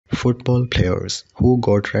Football players who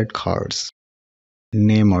got red cards.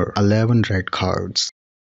 Neymar 11 red cards.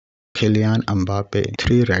 Kylian Mbappe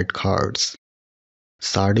 3 red cards.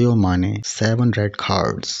 Sadio Mane 7 red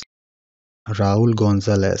cards. Raul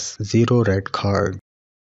Gonzalez 0 red card.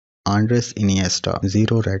 Andres Iniesta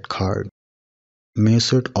 0 red card.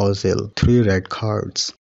 Mesut Ozil 3 red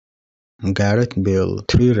cards. Gareth Bale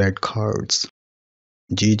 3 red cards.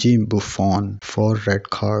 Gigi Buffon 4 red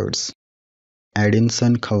cards.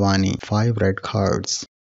 Edinson Cavani 5 red cards.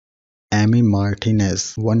 Emi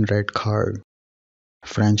Martinez 1 red card.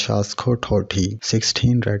 Francesco Totti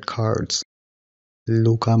 16 red cards.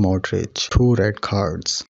 Luka Modric 2 red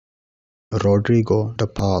cards. Rodrigo De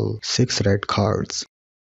Paul 6 red cards.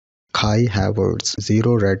 Kai Havertz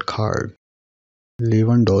 0 red card.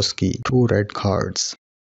 Lewandowski 2 red cards.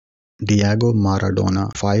 Diego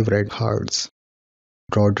Maradona 5 red cards.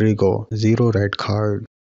 Rodrigo 0 red card.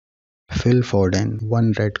 Phil Foden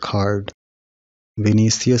 1 red card.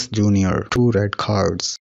 Vinicius Jr. 2 red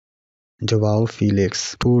cards. Joao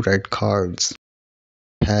Felix 2 red cards.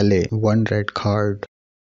 Pele 1 red card.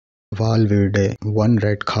 Valverde 1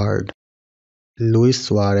 red card. Luis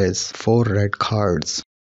Suarez 4 red cards.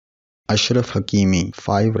 Ashraf Hakimi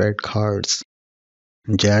 5 red cards.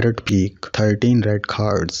 Jared Peak 13 red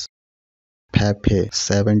cards. Pepe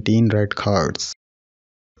 17 red cards.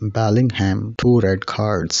 Bellingham 2 red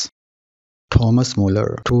cards. Thomas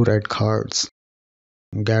Muller 2 red cards.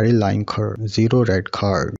 Gary Lineker 0 red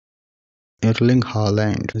card. Erling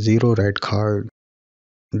Haaland 0 red card.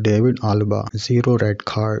 David Alaba 0 red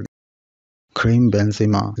card. Karim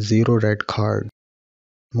Benzema 0 red card.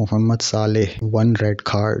 Mohamed Saleh 1 red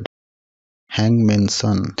card. Heung-min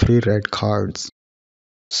Son 3 red cards.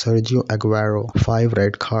 Sergio Aguero 5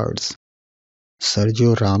 red cards.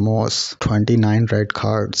 Sergio Ramos 29 red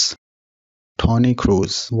cards. Toni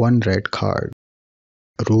Kroos 1 red card.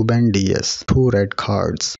 Ruben Dias 2 red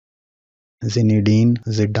cards. Zinedine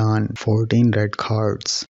Zidane 14 red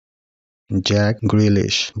cards. Jack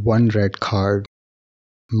Grealish 1 red card.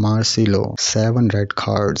 Marcelo 7 red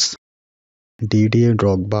cards. Didier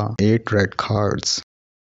Drogba 8 red cards.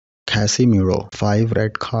 Casemiro 5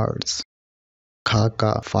 red cards.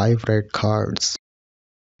 Kaka 5 red cards.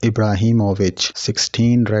 Ibrahimovic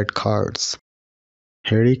 16 red cards.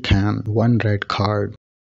 Harry Kane 1 red card.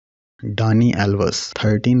 Dani Alves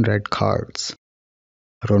 13 red cards.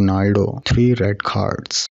 Ronaldo 3 red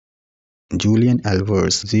cards. Julian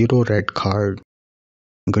Alvarez 0 red card.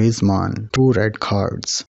 Griezmann 2 red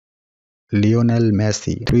cards. Lionel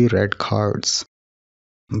Messi 3 red cards.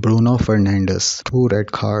 Bruno Fernandes 2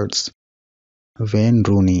 red cards. Wayne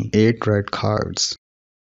Rooney 8 red cards.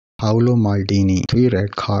 Paolo Maldini 3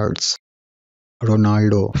 red cards.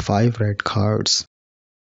 Ronaldo 5 red cards.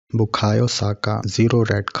 Bukayo Saka 0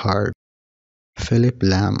 red card. Philip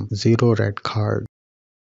Lam 0 red card.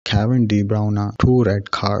 Kevin De Bruyne 2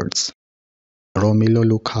 red cards. Romelu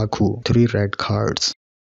Lukaku 3 red cards.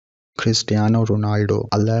 Cristiano Ronaldo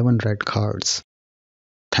 11 red cards.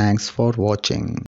 Thanks for watching.